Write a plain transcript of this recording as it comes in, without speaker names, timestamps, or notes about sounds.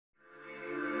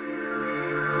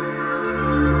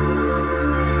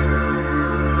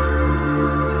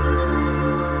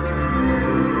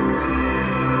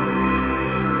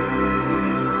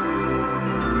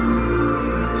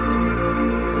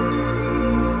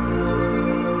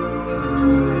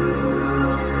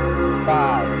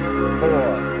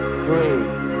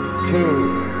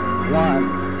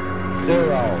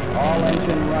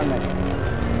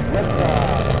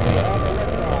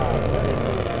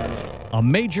A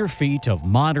major feat of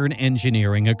modern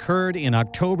engineering occurred in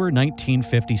October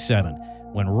 1957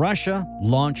 when Russia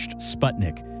launched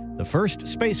Sputnik, the first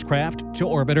spacecraft to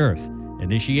orbit Earth,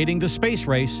 initiating the space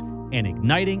race and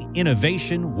igniting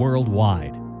innovation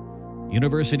worldwide.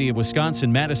 University of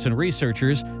Wisconsin-Madison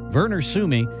researchers Werner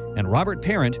Suomi and Robert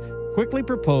Parent quickly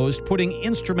proposed putting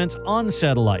instruments on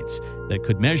satellites that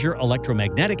could measure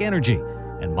electromagnetic energy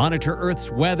and monitor Earth's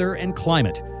weather and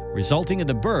climate, resulting in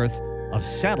the birth of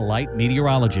satellite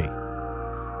meteorology.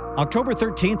 October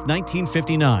 13,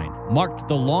 1959, marked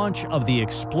the launch of the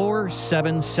Explorer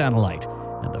 7 satellite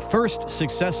and the first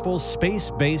successful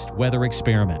space-based weather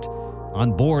experiment.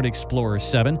 On board Explorer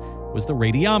 7 was the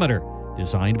radiometer,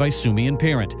 designed by Suomi and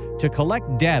Parent to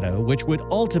collect data which would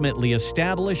ultimately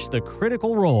establish the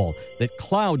critical role that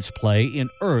clouds play in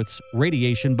Earth's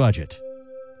radiation budget.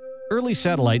 Early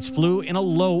satellites flew in a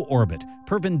low orbit,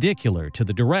 perpendicular to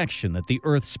the direction that the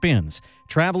Earth spins,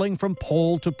 traveling from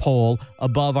pole to pole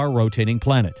above our rotating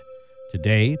planet.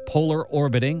 Today, polar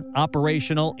orbiting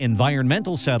operational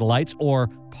environmental satellites, or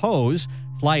POES,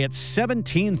 fly at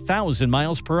 17,000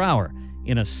 miles per hour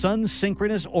in a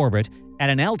sun-synchronous orbit at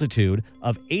an altitude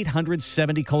of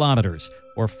 870 kilometers,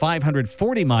 or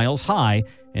 540 miles high,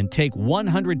 and take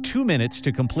 102 minutes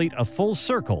to complete a full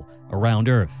circle around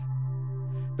Earth.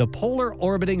 The polar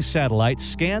orbiting satellites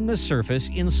scan the surface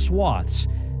in swaths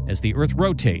as the Earth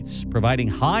rotates, providing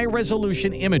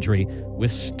high-resolution imagery with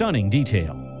stunning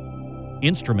detail.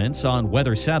 Instruments on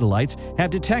weather satellites have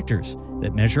detectors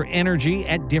that measure energy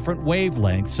at different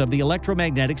wavelengths of the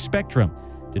electromagnetic spectrum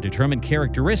to determine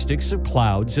characteristics of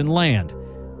clouds and land.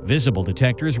 Visible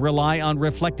detectors rely on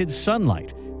reflected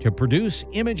sunlight to produce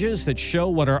images that show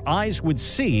what our eyes would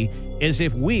see as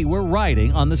if we were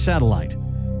riding on the satellite.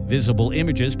 Visible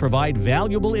images provide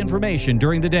valuable information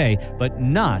during the day, but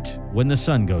not when the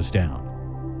sun goes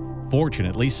down.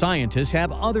 Fortunately, scientists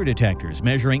have other detectors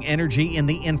measuring energy in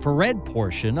the infrared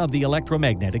portion of the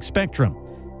electromagnetic spectrum.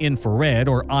 Infrared,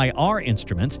 or IR,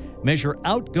 instruments measure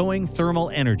outgoing thermal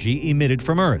energy emitted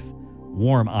from Earth.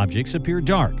 Warm objects appear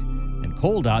dark, and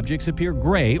cold objects appear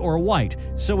gray or white,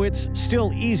 so it's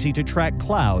still easy to track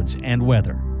clouds and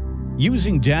weather.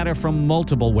 Using data from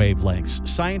multiple wavelengths,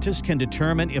 scientists can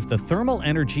determine if the thermal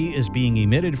energy is being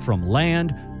emitted from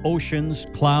land, oceans,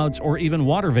 clouds, or even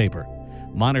water vapor.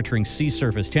 Monitoring sea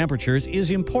surface temperatures is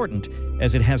important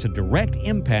as it has a direct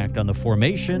impact on the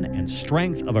formation and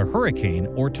strength of a hurricane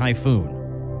or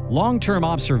typhoon. Long-term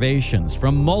observations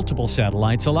from multiple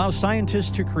satellites allow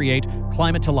scientists to create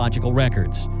climatological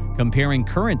records. Comparing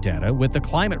current data with the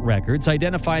climate records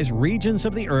identifies regions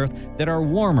of the Earth that are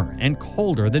warmer and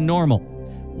colder than normal.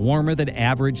 Warmer than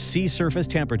average sea surface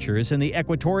temperatures in the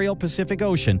equatorial Pacific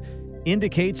Ocean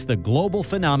indicates the global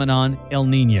phenomenon El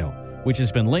Niño, which has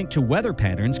been linked to weather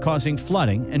patterns causing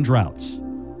flooding and droughts.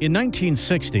 In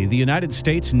 1960, the United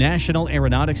States National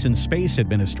Aeronautics and Space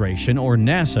Administration, or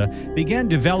NASA, began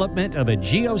development of a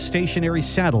geostationary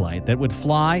satellite that would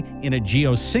fly in a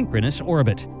geosynchronous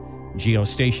orbit.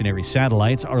 Geostationary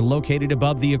satellites are located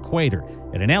above the equator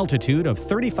at an altitude of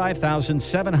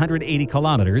 35,780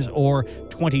 kilometers or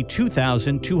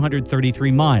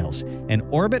 22,233 miles and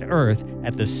orbit Earth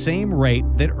at the same rate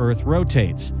that Earth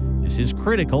rotates. This is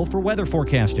critical for weather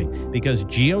forecasting because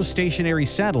geostationary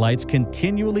satellites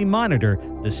continually monitor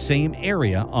the same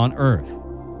area on Earth.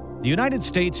 The United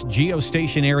States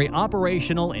Geostationary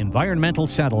Operational Environmental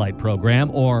Satellite Program,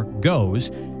 or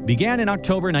GOES, began in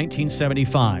October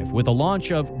 1975 with the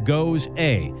launch of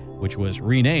GOES-A, which was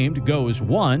renamed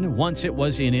GOES-1 once it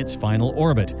was in its final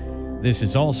orbit. This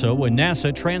is also when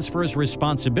NASA transfers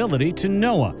responsibility to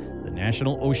NOAA, the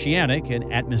National Oceanic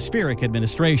and Atmospheric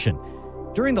Administration.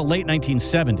 During the late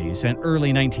 1970s and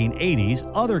early 1980s,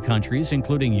 other countries,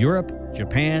 including Europe,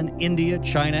 Japan, India,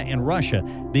 China, and Russia,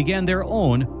 began their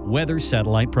own weather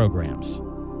satellite programs.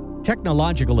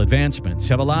 Technological advancements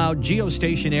have allowed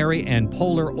geostationary and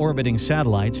polar orbiting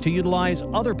satellites to utilize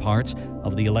other parts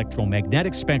of the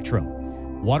electromagnetic spectrum.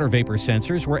 Water vapor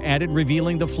sensors were added,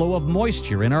 revealing the flow of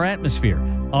moisture in our atmosphere.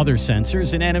 Other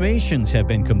sensors and animations have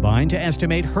been combined to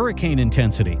estimate hurricane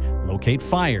intensity, locate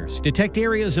fires, detect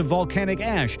areas of volcanic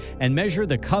ash, and measure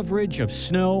the coverage of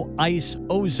snow, ice,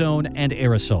 ozone, and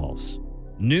aerosols.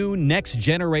 New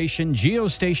next-generation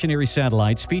geostationary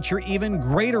satellites feature even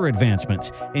greater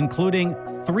advancements, including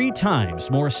 3 times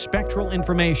more spectral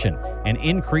information, an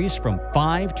increase from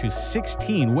 5 to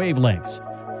 16 wavelengths,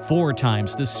 4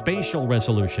 times the spatial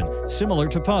resolution, similar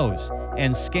to POES,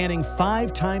 and scanning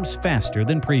 5 times faster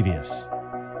than previous.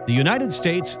 The United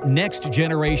States' Next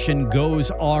Generation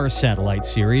GOES-R satellite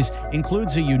series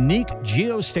includes a unique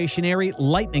geostationary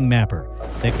lightning mapper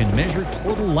that can measure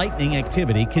total lightning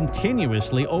activity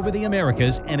continuously over the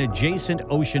Americas and adjacent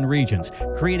ocean regions,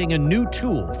 creating a new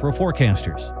tool for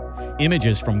forecasters.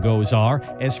 Images from GOES-R,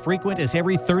 as frequent as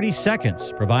every 30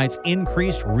 seconds, provides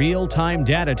increased real-time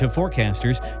data to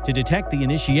forecasters to detect the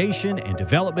initiation and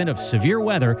development of severe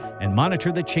weather and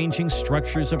monitor the changing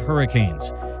structures of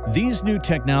hurricanes. These new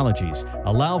technologies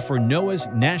allow for NOAA's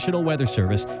National Weather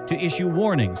Service to issue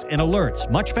warnings and alerts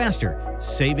much faster,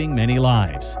 saving many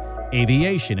lives.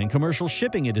 Aviation and commercial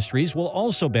shipping industries will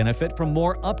also benefit from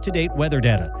more up-to-date weather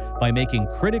data by making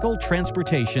critical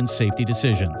transportation safety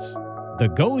decisions. The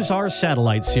GOES-R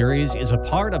satellite series is a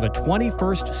part of a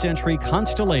 21st century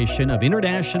constellation of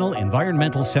international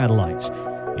environmental satellites.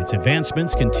 Its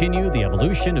advancements continue the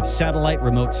evolution of satellite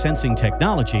remote sensing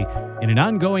technology in an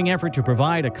ongoing effort to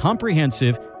provide a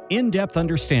comprehensive, in-depth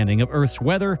understanding of Earth's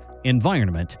weather,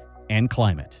 environment, and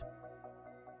climate.